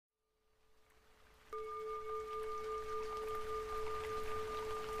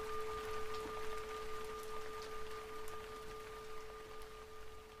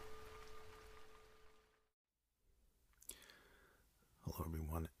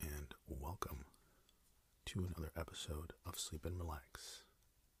welcome to another episode of Sleep and Relax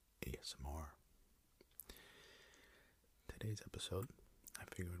ASMR. Today's episode, I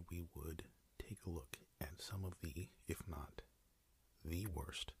figured we would take a look at some of the, if not the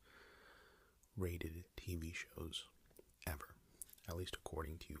worst, rated TV shows ever, at least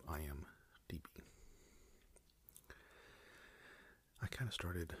according to IMDB. I kind of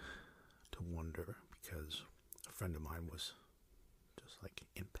started to wonder because a friend of mine was just like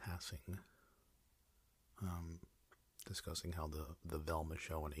in passing discussing how the Velma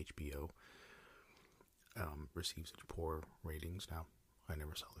show on HBO receives such poor ratings. Now, I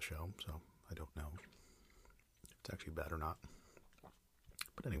never saw the show, so I don't know if it's actually bad or not.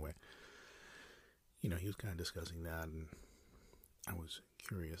 But anyway, he was kind of discussing that, and I was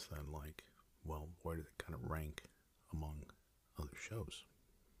curious then, like, well, where does it kind of rank among other shows?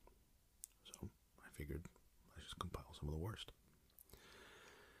 So I figured let's just compile some of the worst.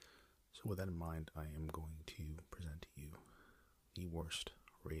 So with that in mind, I am going to present to you the worst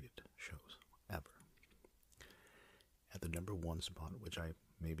rated shows ever. At the number one spot, which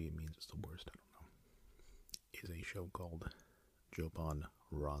maybe it means it's the worst, I don't know, is a show called Joban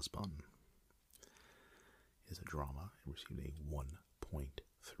Razban. It is a drama. It received a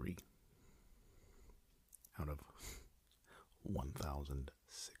 1.3 out of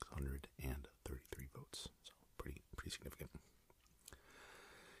 1,633 votes. So pretty significant.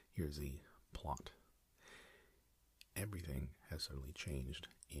 Here's the plot. Everything has suddenly changed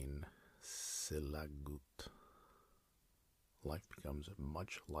in Silagut. Life becomes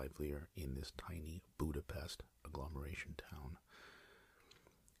much livelier in this tiny Budapest agglomeration town.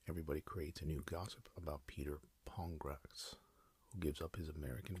 Everybody creates a new gossip about Peter Pongratz, who gives up his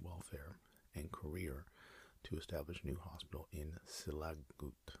American welfare and career to establish a new hospital in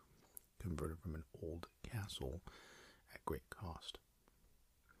Silagut, converted from an old castle at great cost.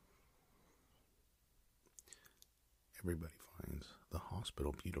 Everybody finds the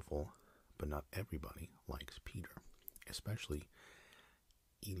hospital beautiful, but not everybody likes Peter, especially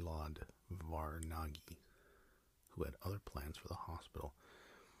Elad Varnagi, who had other plans for the hospital,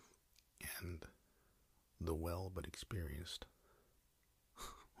 and the well but experienced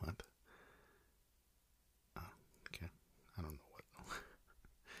what? Okay, I don't know what.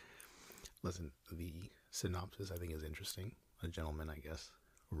 Listen, the synopsis I think is interesting. A gentleman, I guess,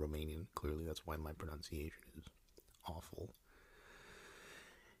 Romanian, clearly that's why my pronunciation is awful.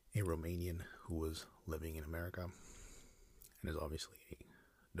 A Romanian who was living in America and is obviously a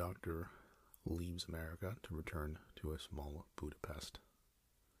doctor, leaves America to return to a small Budapest.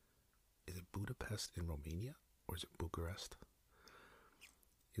 Is it Budapest in Romania or is it Bucharest?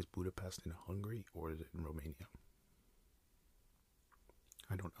 Is Budapest in Hungary or is it in Romania?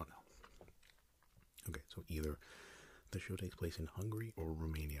 I don't know now. Okay, so either the show takes place in Hungary or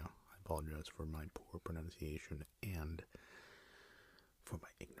Romania. I apologize for my poor pronunciation and for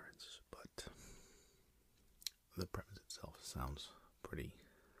my ignorance, but the premise itself sounds pretty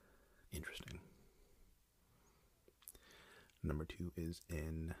interesting. Number 2 is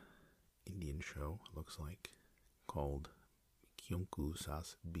an Indian show, it looks like, called Kyunku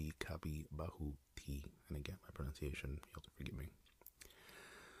Sas Bi Kabi Bahu Ti. And again, my pronunciation, you'll have to forgive me.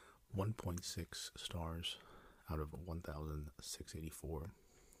 1.6 stars out of 1,684.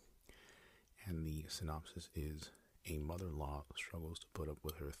 And the synopsis is a mother-in-law struggles to put up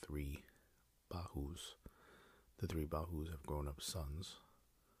with her 3 Bahus. The 3 Bahus have grown-up sons.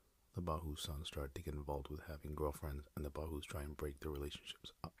 The Bahu sons start to get involved with having girlfriends, and the Bahus try and break their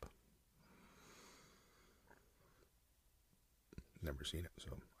relationships up. Never seen it,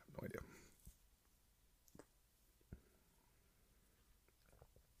 so I have no idea.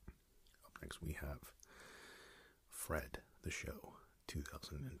 Up next we have Fred, the Show,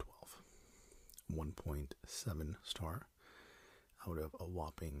 2012. 1.7 star out of a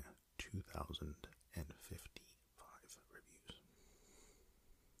whopping 2,055 reviews.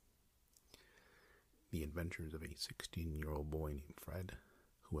 The adventures of a 16-year-old boy named Fred,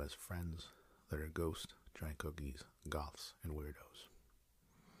 who has friends that are ghosts, giant cookies, goths, and weirdos.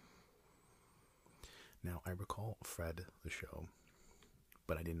 Now, I recall Fred, the Show,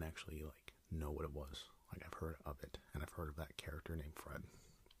 but I didn't actually, know what it was. I've heard of it, and I've heard of that character named Fred.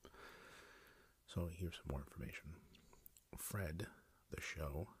 So here's some more information. Fred, the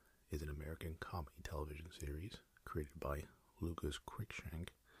Show, is an American comedy television series created by Lucas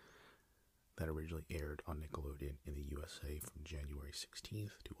Cruikshank that originally aired on Nickelodeon in the USA from January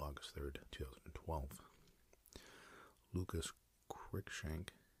 16th to August 3rd, 2012. Lucas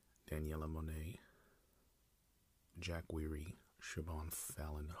Cruikshank, Daniela Monet, Jack Weary, Siobhan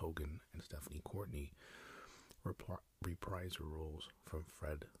Fallon Hogan, and Stephanie Courtney were reprisal roles from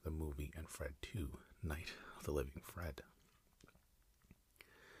Fred the Movie and Fred 2, Night of the Living Fred.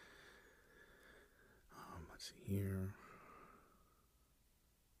 Let's see here.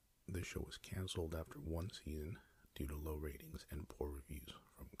 The show was canceled after one season due to low ratings and poor reviews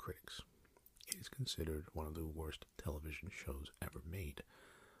from critics. It is considered one of the worst television shows ever made,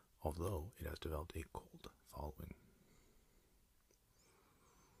 although it has developed a cult following.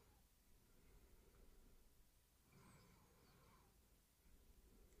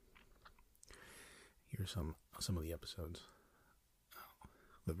 Here's some of the episodes.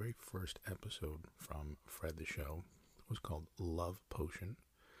 The very first episode from Fred the Show was called Love Potion.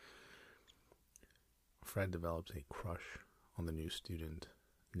 Fred develops a crush on the new student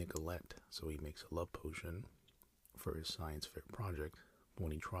Nicolette, so he makes a love potion for his science fair project. But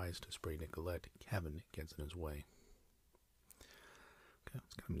when he tries to spray Nicolette, Kevin gets in his way. Okay,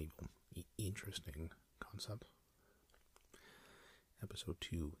 it's kind of an interesting concept. Episode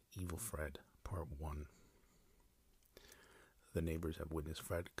 2, Evil Fred, Part 1. The neighbors have witnessed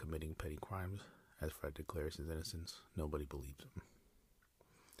Fred committing petty crimes. As Fred declares his innocence, nobody believes him.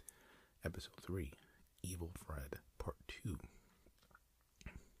 Episode 3, Evil Fred, Part 2.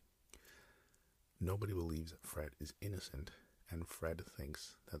 Nobody believes that Fred is innocent, and Fred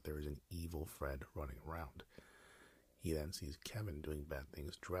thinks that there is an evil Fred running around. He then sees Kevin doing bad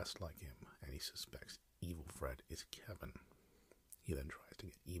things dressed like him, and he suspects evil Fred is Kevin. He then tries to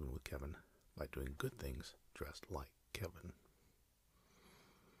get even with Kevin by doing good things dressed like Kevin.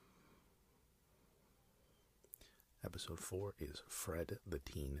 Episode 4 is Fred the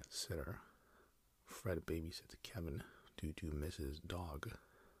Teen Sitter. Fred babysits Kevin due to Mrs. Dog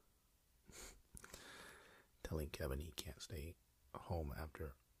telling Kevin he can't stay home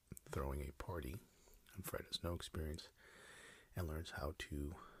after throwing a party, and Fred has no experience and learns how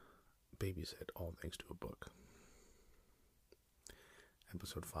to babysit, all thanks to a book.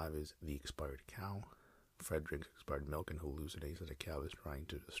 Episode 5 is The Expired Cow. Fred drinks expired milk and hallucinates that a cow is trying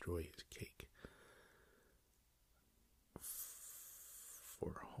to destroy his cake.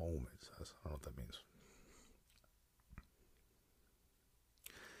 For home, it says. I don't know what that means.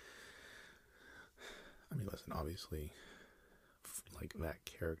 I mean, listen, obviously, like, that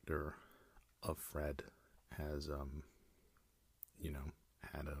character of Fred has,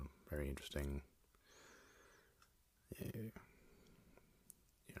 had a very interesting,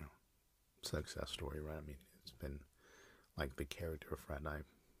 success story, right? I mean, it's been, like, the character of Fred, I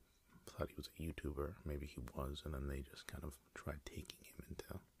thought he was a YouTuber, maybe he was, and then they just kind of tried taking him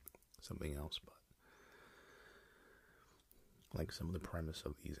into something else, but, like, some of the premise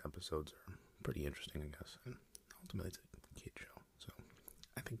of these episodes are pretty interesting, I guess, and ultimately it's a kid show, so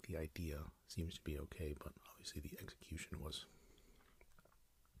I think the idea seems to be okay, but obviously the execution was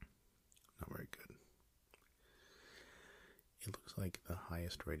not very good. It looks like the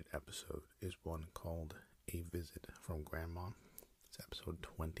highest rated episode is one called A Visit from Grandma. It's episode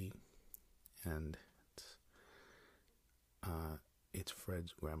 20, and it's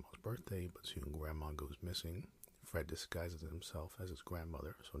Fred's grandma's birthday, but soon Grandma goes missing. Fred disguises himself as his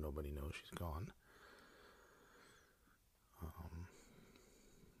grandmother, so nobody knows she's gone.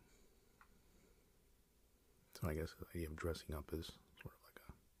 So I guess the idea of dressing up is sort of like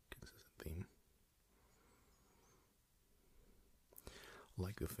a consistent theme.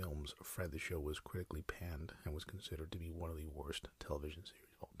 Like the films, Fred the Show was critically panned and was considered to be one of the worst television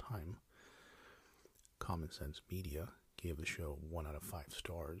series of all time. Common Sense Media gave the show 1 out of 5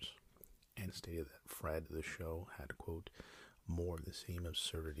 stars and stated that Fred the Show had, quote, more of the same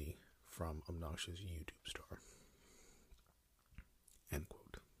absurdity from obnoxious YouTube star, end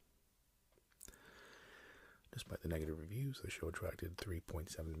quote. Despite the negative reviews, the show attracted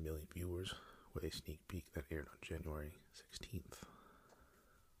 3.7 million viewers with a sneak peek that aired on January 16th.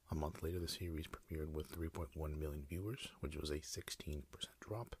 A month later, the series premiered with 3.1 million viewers, which was a 16%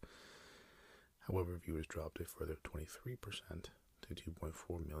 drop. However, viewers dropped a further 23% to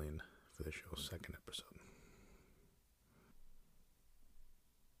 2.4 million for the show's second episode.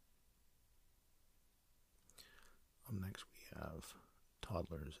 Up next, we have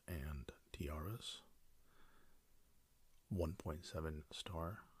Toddlers and Tiaras. 1.7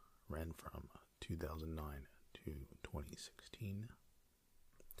 star, ran from 2009 to 2016.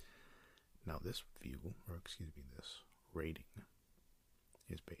 Now this this rating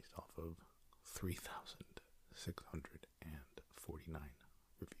is based off of 3,649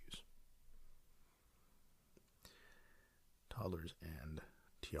 reviews. Toddlers and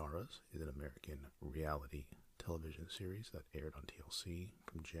Tiaras is an American reality television series that aired on TLC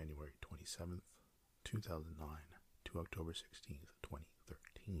from January 27th, 2009 to October 16th,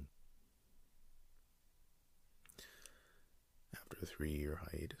 2013. After a 3-year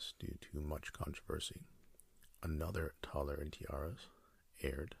hiatus due to much controversy, Another Toddler in Tiaras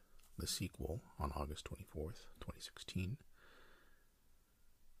aired the sequel on August 24th, 2016.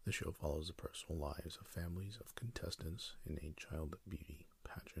 The show follows the personal lives of families of contestants in a child beauty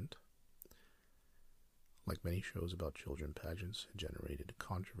pageant. Like many shows about children pageants, it generated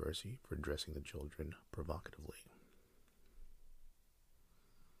controversy for dressing the children provocatively.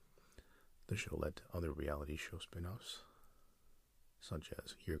 The show led to other reality show spin-offs, such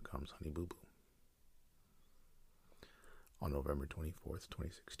as Here Comes Honey Boo Boo. On November 24th,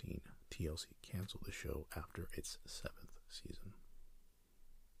 2016, TLC canceled the show after its 7th season.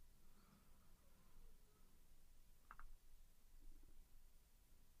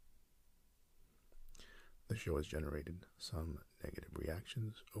 The show has generated some negative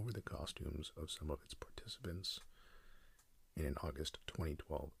reactions over the costumes of some of its participants in an August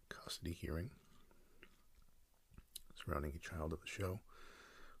 2012 custody hearing surrounding a child of the show,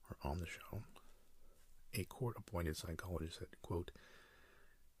 or on the show. A court-appointed psychologist said, quote,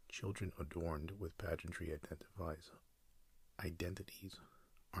 "Children adorned with pageantry identities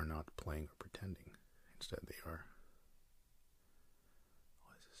are not playing or pretending. Instead, they are..."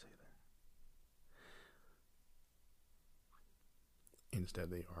 What does it say there? Instead,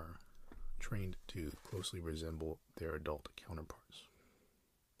 they are trained to closely resemble their adult counterparts.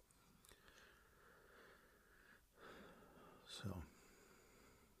 So,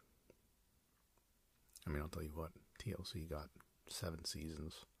 I mean, I'll tell you what, TLC got 7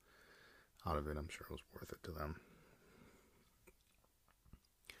 seasons out of it. I'm sure it was worth it to them.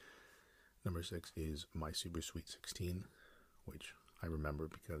 Number 6 is My Super Sweet 16, which I remember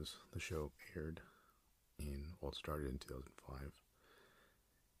because the show aired it started in 2005.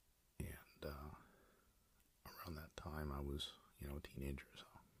 And around that time, I was, a teenager, so.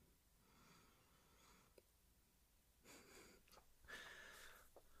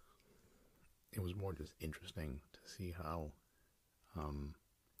 It was more just interesting to see how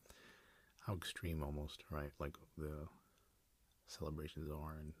extreme almost, right? Like the celebrations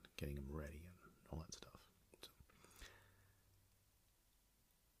are and getting them ready and all that stuff. So,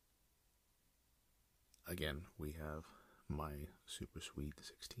 again, we have My Super Sweet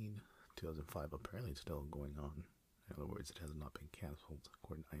 16, 2005. Apparently it's still going on. In other words, it has not been canceled,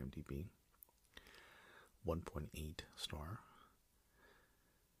 according to IMDB. 1.8 star.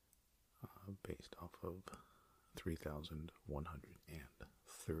 Based off of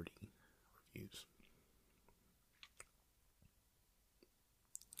 3,130 reviews.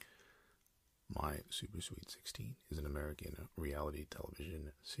 My Super Sweet 16 is an American reality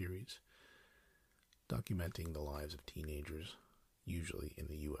television series documenting the lives of teenagers, usually in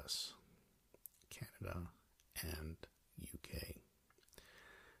the US, Canada, and UK.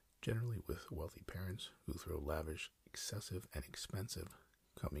 Generally with wealthy parents who throw lavish, excessive, and expensive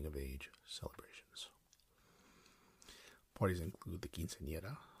coming-of-age celebrations. Parties include the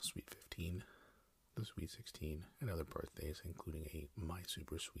quinceañera, Sweet 15, the Sweet 16, and other birthdays, including a My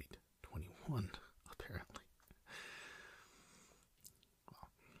Super Sweet 21, apparently. Wow.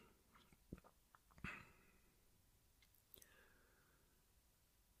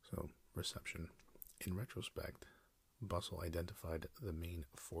 So, reception. In retrospect, Bustle identified the main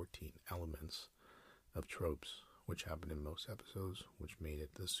 14 elements of tropes which happened in most episodes, which made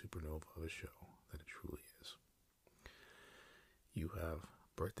it the supernova of a show that it truly is. You have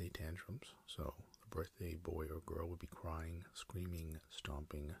birthday tantrums, so the birthday boy or girl would be crying, screaming,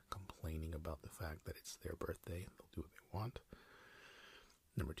 stomping, complaining about the fact that it's their birthday, they'll do what they want.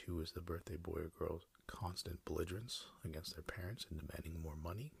 Number 2 is the birthday boy or girl's constant belligerence against their parents and demanding more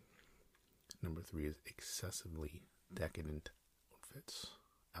money. Number 3 is excessively decadent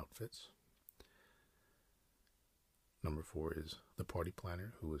outfits. Number 4 is the party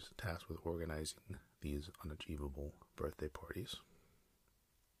planner who is tasked with organizing these unachievable birthday parties.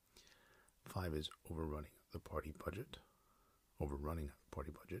 5 is overrunning the party budget, if I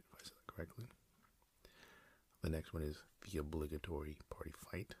said that correctly. The next one is the obligatory party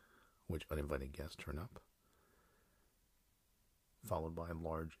fight, which uninvited guests turn up, followed by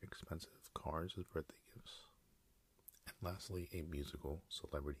large, expensive cars as birthday gifts, and lastly, a musical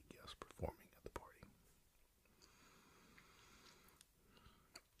celebrity guest performing at the party.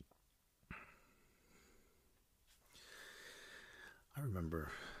 I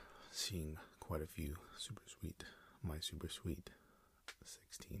remember seeing quite a few My Super Sweet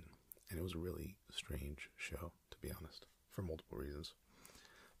 16, and it was a really strange show, to be honest, for multiple reasons,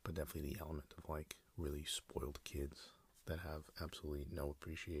 but definitely the element of really spoiled kids that have absolutely no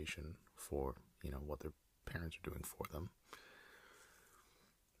appreciation for, what their parents are doing for them.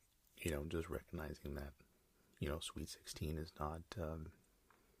 Just recognizing that, Sweet 16 is not,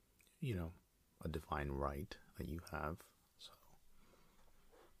 a divine right that you have. So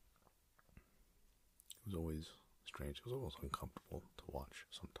it was always strange. It was almost uncomfortable to watch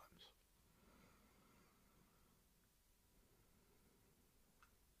sometimes.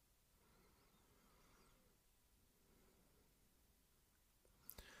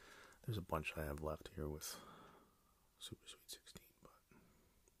 There's a bunch I have left here with Super Sweet 16, but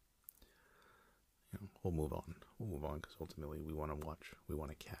we'll move on. We'll move on because ultimately we want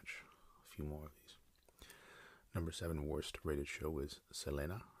to catch a few more of these. Number 7 worst rated show is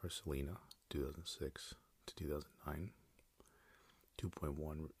Selena, 2006 to 2009.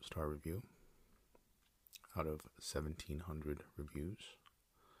 2.1 star review out of 1,700 reviews.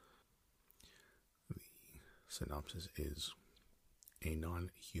 The synopsis is: a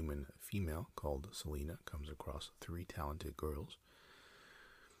non-human female called Selena comes across 3 talented girls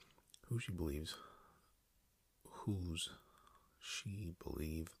whose she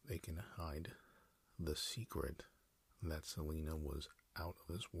believes they can hide the secret that Selena was out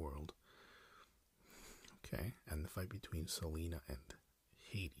of this world. Okay, and the fight between Selena and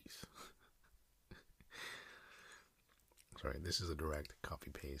Hades. Sorry, this is a direct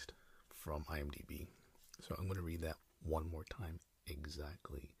copy-paste from IMDB. So I'm going to read that one more time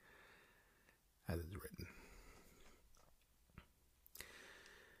exactly as it's written.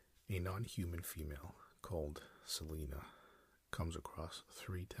 A non-human female called Selena comes across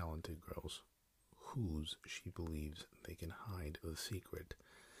 3 talented girls whose she believes they can hide the secret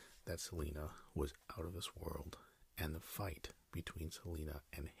that Selena was out of this world, and the fight between Selena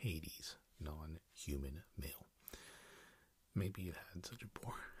and Hades, non-human male. Maybe it had such a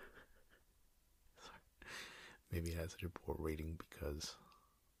poor rating because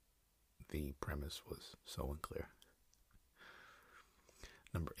the premise was so unclear.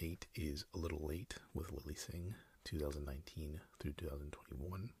 Number 8 is A Little Late with Lily Singh, 2019 through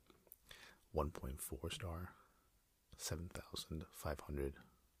 2021. 1.4 star, 7,500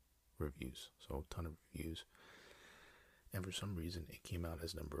 reviews, so a ton of reviews. And for some reason it came out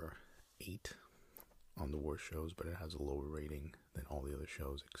as number 8 on the worst shows, but it has a lower rating than all the other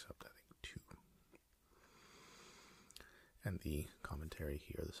shows except I think 2. And the commentary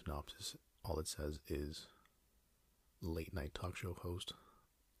here, the synopsis, all it says is late night talk show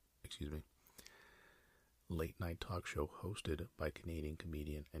hosted by Canadian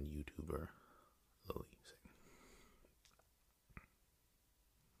comedian and YouTuber Lily Singh.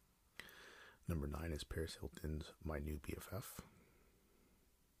 Number 9 is Paris Hilton's My New BFF.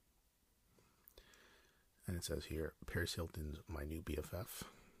 And it says here, Paris Hilton's My New BFF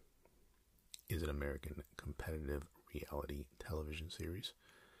is an American competitive reality television series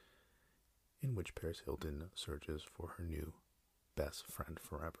in which Paris Hilton searches for her new best friend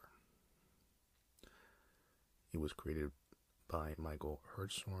forever. It was created by Michael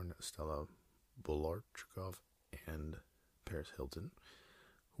Hertzhorn, Stella Bolarchikov, and Paris Hilton,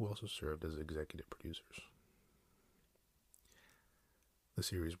 who also served as executive producers. The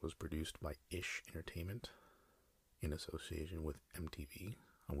series was produced by Ish Entertainment in association with MTV,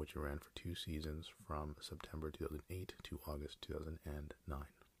 on which it ran for 2 seasons from September 2008 to August 2009.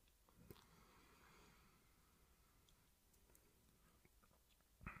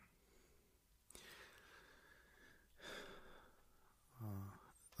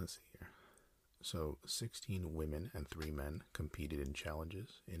 Let's see here. So 16 women and 3 men competed in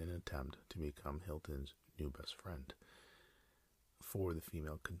challenges in an attempt to become Hilton's new best friend. 4 of the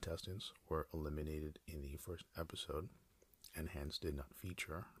female contestants were eliminated in the first episode and hence did not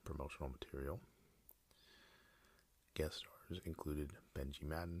feature promotional material. Guest stars included Benji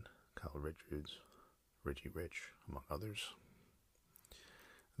Madden, Kyle Richards, Richie Rich, among others.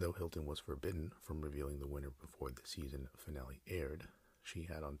 Though Hilton was forbidden from revealing the winner before the season finale aired, she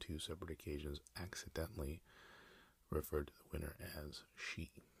had on 2 separate occasions accidentally referred to the winner as she.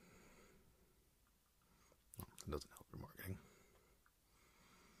 Well, that doesn't help your marketing.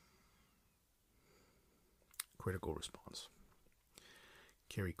 Critical response.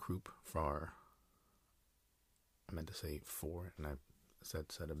 Carrie Croup I meant to say for, and I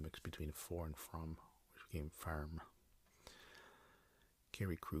said a mix between for and from, which became farm.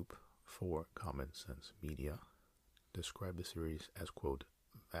 Carrie Croup for Common Sense Media described the series as, quote,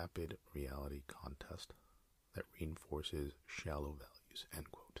 vapid reality contest that reinforces shallow values,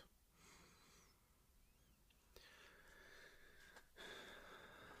 end quote.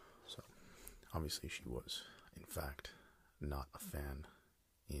 So, obviously she was, in fact, not a fan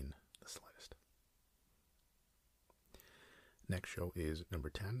in the slightest. Next show is number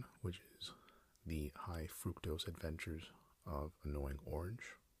 10, which is The High Fructose Adventures of Annoying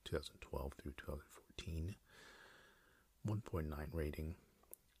Orange, 2012 through 2014. 1.9 rating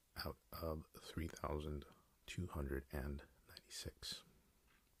out of 3,296.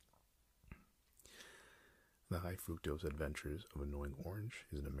 The High Fructose Adventures of Annoying Orange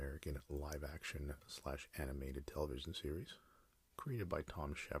is an American live-action / animated television series created by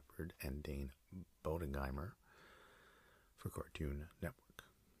Tom Shepard and Dane Bodengeimer for Cartoon Network.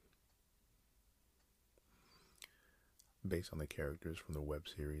 Based on the characters from the web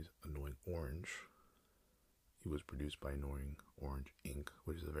series Annoying Orange, it was produced by Annoying Orange Inc.,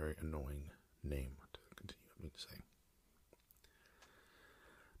 which is a very annoying name to continue to say.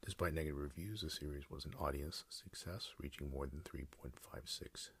 Despite negative reviews, the series was an audience success, reaching more than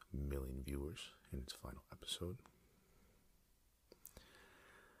 3.56 million viewers in its final episode.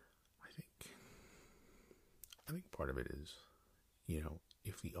 I think part of it is,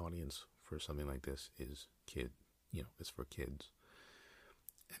 if the audience for something like this is it's for kids,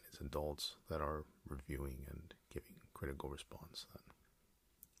 and it's adults that are reviewing and giving critical response, then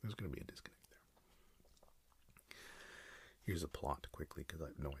there's going to be a disconnect there. Here's the plot quickly, because I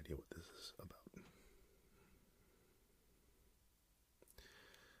have no idea what this is about.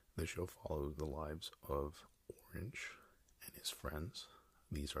 The show follows the lives of Orange and his friends,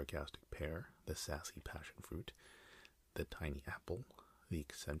 the sarcastic pear, the sassy passion fruit, the tiny apple, the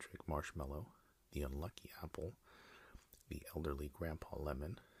eccentric marshmallow, the unlucky apple, the elderly grandpa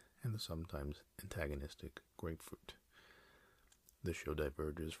lemon, and the sometimes antagonistic grapefruit. The show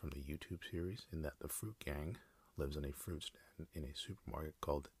diverges from the YouTube series in that the fruit gang lives in a fruit stand in a supermarket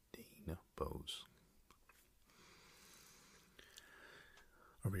called Dane Bowes.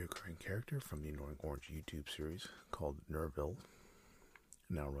 A recurring character from the Annoying Orange YouTube series called Nerville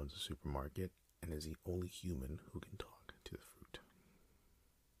now runs a supermarket and is the only human who can talk to the fruit.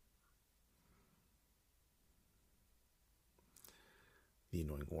 The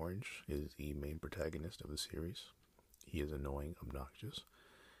Annoying Orange is the main protagonist of the series. He is annoying, obnoxious,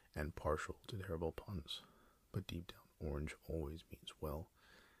 and partial to terrible puns, but deep down, Orange always means well,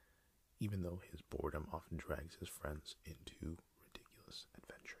 even though his boredom often drags his friends into ridiculous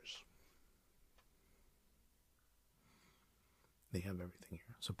adventures. They have everything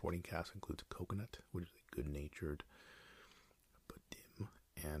here. Supporting cast includes Coconut, which is a good-natured but dim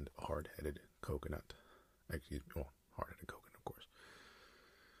and hard-headed coconut. Hard-headed coconut, of course.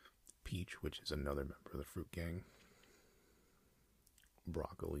 Peach, which is another member of the fruit gang.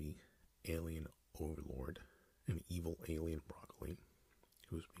 Broccoli, alien overlord, an evil alien broccoli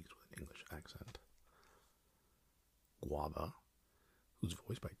who speaks with an English accent. Guava, who's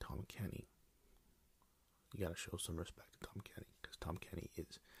voiced by Tom Kenny. You gotta show some respect to Tom Kenny, because Tom Kenny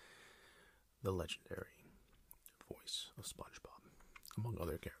is the legendary voice of SpongeBob, among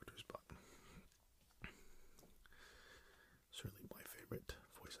other characters, but certainly my favorite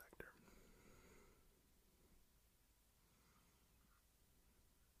voice actor.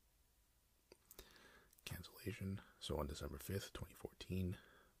 Cancellation. So on December 5th, 2014,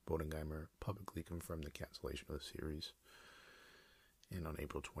 Bodengeimer publicly confirmed the cancellation of the series. And on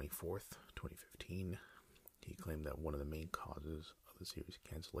April 24th, 2015, he claimed that one of the main causes of the series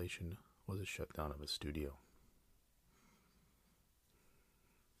cancellation was a shutdown of his studio.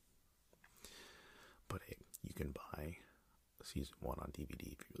 But hey, you can buy season 1 on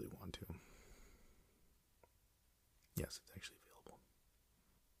DVD if you really want to. Yes, it's actually available.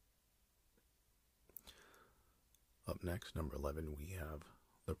 Up next, number 11, we have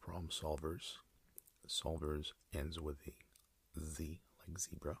The Problem Solvers. Solvers ends with a Z, like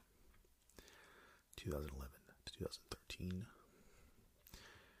zebra. 2011 to 2013.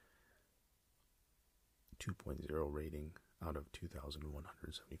 2.0 rating out of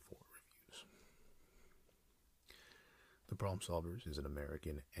 2,174 reviews. The Problem Solvers is an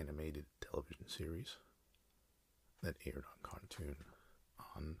American animated television series that aired on Cartoon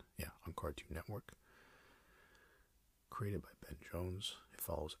Network. Created by Ben Jones, it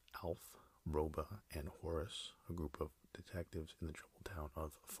follows Alf, Roba, and Horace, a group of detectives in the troubled town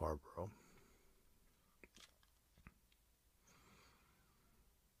of Farborough.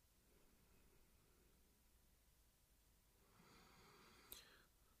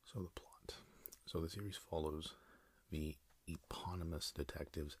 So the plot. So the series follows the eponymous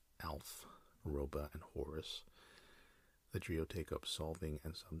detectives Alf, Roba, and Horace. The trio take up solving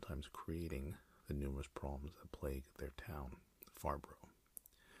and sometimes creating the numerous problems that plague their town, Farborough.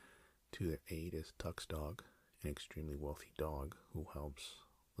 To their aid is Tuck's dog, an extremely wealthy dog who helps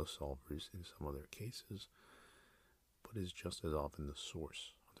the solvers in some of their cases, but is just as often the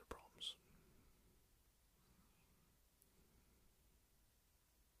source of their problems.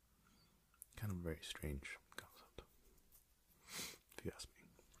 Kind of a very strange concept, if you ask me.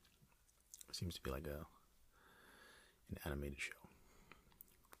 It seems to be like an an animated show.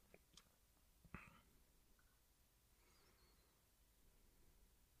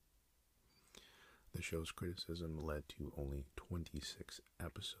 The show's criticism led to only 26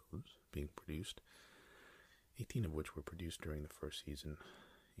 episodes being produced, 18 of which were produced during the first season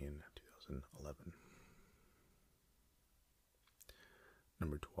in 2011.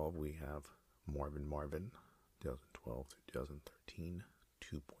 Number 12, we have Marvin Marvin, 2012 through 2013,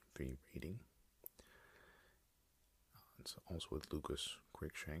 2.3 rating. It's also with Lucas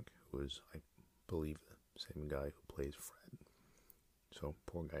Cruikshank, who is, I believe, the same guy who plays Fred. So,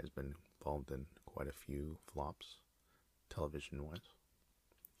 poor guy's been involved in quite a few flops, television-wise.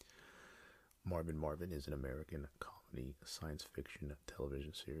 Marvin Marvin is an American comedy science fiction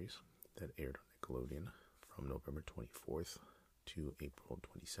television series that aired on Nickelodeon from November 24th to April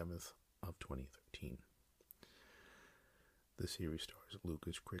 27th of 2013. The series stars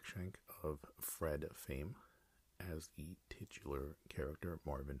Lucas Cruikshank of Fred fame as the titular character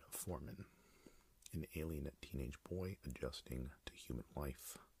Marvin Foreman, an alien teenage boy adjusting to human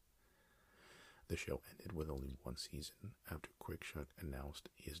life. The show ended with only one season after Cruikshank announced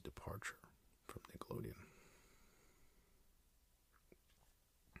his departure from Nickelodeon.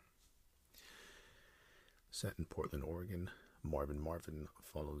 Set in Portland, Oregon, Marvin Marvin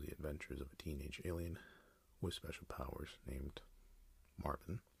follows the adventures of a teenage alien with special powers named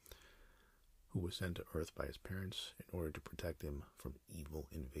Marvin, who was sent to Earth by his parents in order to protect him from evil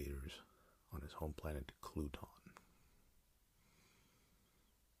invaders on his home planet Cluton.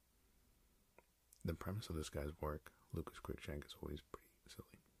 The premise of this guy's work, Lucas Cruikshank, is always pretty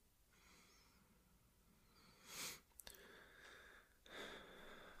silly.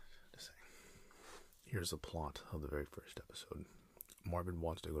 Here's the plot of the very first episode. Marvin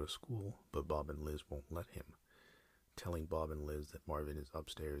wants to go to school, but Bob and Liz won't let him. Telling Bob and Liz that Marvin is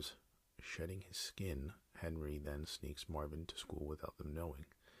upstairs shedding his skin, Henry then sneaks Marvin to school without them knowing.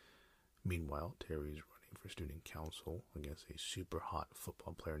 Meanwhile, Terry is running for student council against a super hot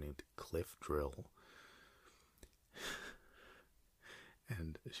football player named Cliff Drill.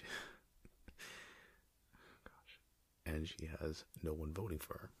 And she has no one voting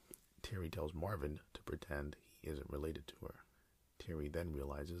for her. Terry tells Marvin to pretend he isn't related to her. Terry then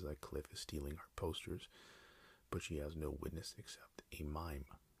realizes that Cliff is stealing her posters, but she has no witness except a mime.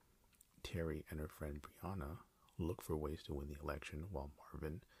 Terry and her friend Brianna look for ways to win the election while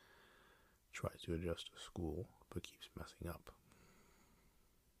Marvin tries to adjust to school but keeps messing up.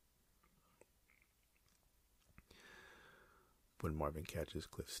 When Marvin catches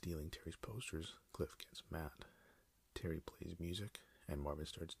Cliff stealing Terry's posters, Cliff gets mad. Terry plays music and Marvin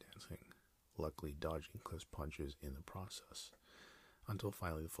starts dancing, luckily dodging Cliff's punches in the process, until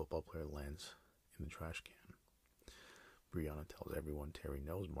finally the football player lands in the trash can. Brianna tells everyone Terry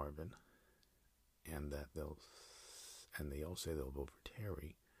knows Marvin, and they all say they'll vote for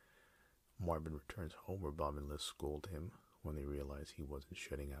Terry. Marvin returns home where Bob and Liz scold him when they realize he wasn't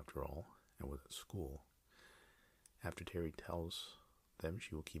shedding after all and was at school. After Terry tells them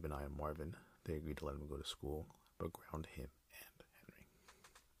she will keep an eye on Marvin, they agree to let him go to school, but ground him and Henry.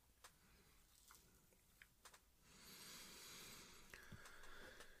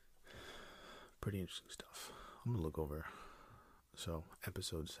 Pretty interesting stuff. I'm going to look over. So,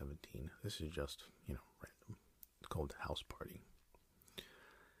 episode 17. This is just, random. It's called House Party.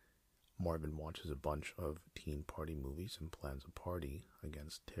 Marvin watches a bunch of teen party movies and plans a party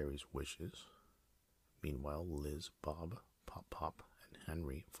against Terry's wishes. Meanwhile, Liz, Bob, Pop, and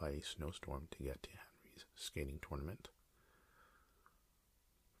Henry fight a snowstorm to get to Henry's skating tournament.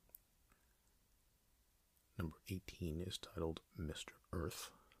 Number 18 is titled Mr. Earth.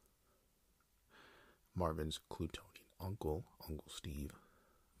 Marvin's Clutonian uncle, Uncle Steve,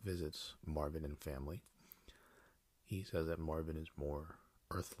 visits Marvin and family. He says that Marvin is more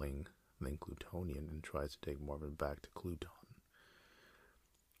Earthling than Clutonian and tries to take Marvin back to Cluton.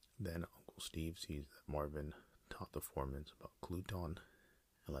 Then Uncle Steve sees that Marvin taught the Formans about Cluton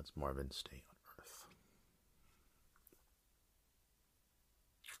and lets Marvin stay on Earth.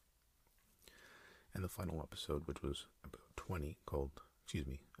 And the final episode, which was episode 20,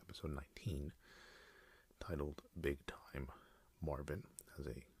 episode 19, titled Big Time Marvin, has a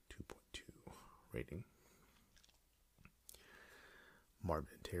 2.2 rating. Marvin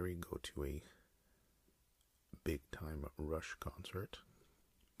and Terry go to a Big Time Rush concert,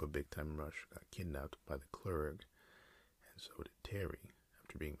 but Big Time Rush got kidnapped by the clerk, and so did Terry,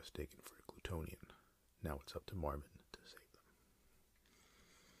 after being mistaken for a Clutonian. Now it's up to Marvin to save them.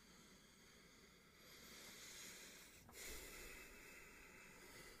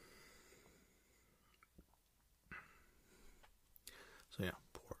 So yeah,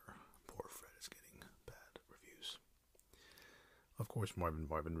 poor Fred is getting bad reviews. course,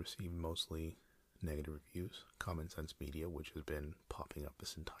 Marvin received mostly negative reviews. Common Sense Media, which has been popping up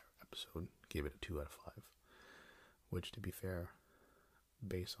this entire episode, gave it a 2 out of 5. Which, to be fair,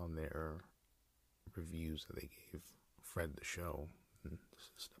 based on their reviews that they gave Fred the show, this is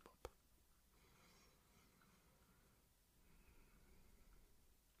a step up.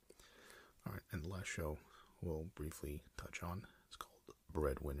 Alright, and the last show we'll briefly touch on is called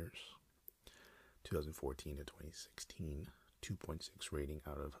Breadwinners. 2014 to 2016, 2.6 rating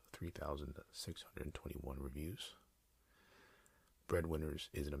out of 3,621 reviews. Breadwinners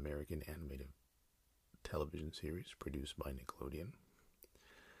is an American animated television series produced by Nickelodeon.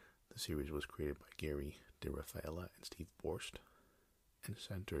 The series was created by Gary DeRafaela and Steve Borst and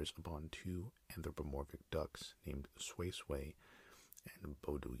centers upon two anthropomorphic ducks named Sway Sway and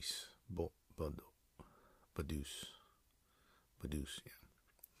Badus, who run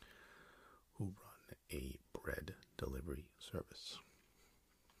a bread delivery service.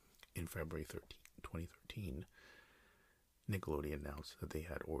 In February 2013, Nickelodeon announced that they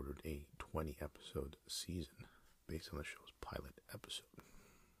had ordered a 20-episode season based on the show's pilot episode.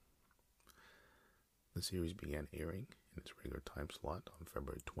 The series began airing in its regular time slot on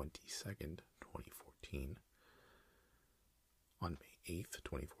February 22nd, 2014. On May 8th,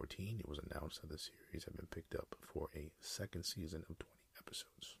 2014, it was announced that the series had been picked up for a second season of 20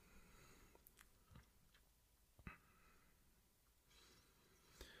 episodes.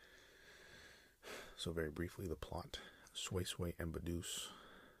 So very briefly, the plot. Sway Sway and Badus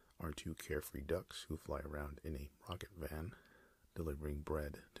are two carefree ducks who fly around in a rocket van, delivering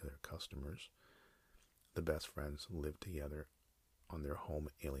bread to their customers. The best friends live together on their home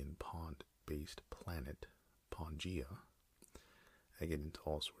alien pond-based planet, Pangea, and get into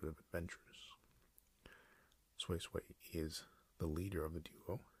all sorts of adventures. Sway Sway is the leader of the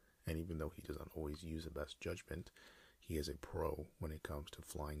duo, and even though he doesn't always use the best judgment, he is a pro when it comes to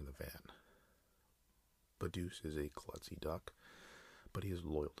flying the van. Badus is a klutzy duck, but he is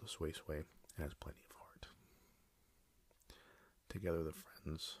loyal to Sway Sway and has plenty of heart. Together, the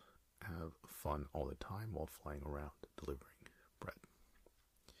friends have fun all the time while flying around delivering bread.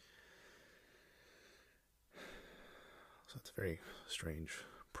 So it's a very strange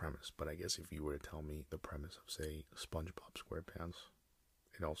premise, but I guess if you were to tell me the premise of, say, SpongeBob SquarePants,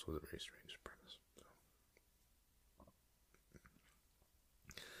 it also is a very strange premise. So.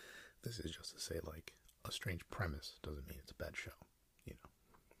 This is just to say, like, a strange premise doesn't mean it's a bad show, you know.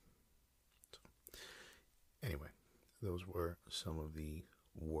 So, anyway, those were some of the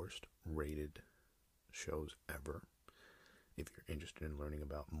worst rated shows ever. If you're interested in learning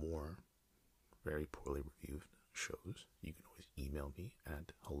about more very poorly reviewed shows, you can always email me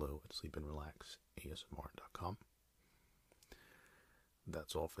at hello@sleepandrelaxasmr.com.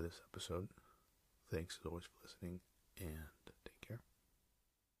 That's all for this episode. Thanks as always for listening, and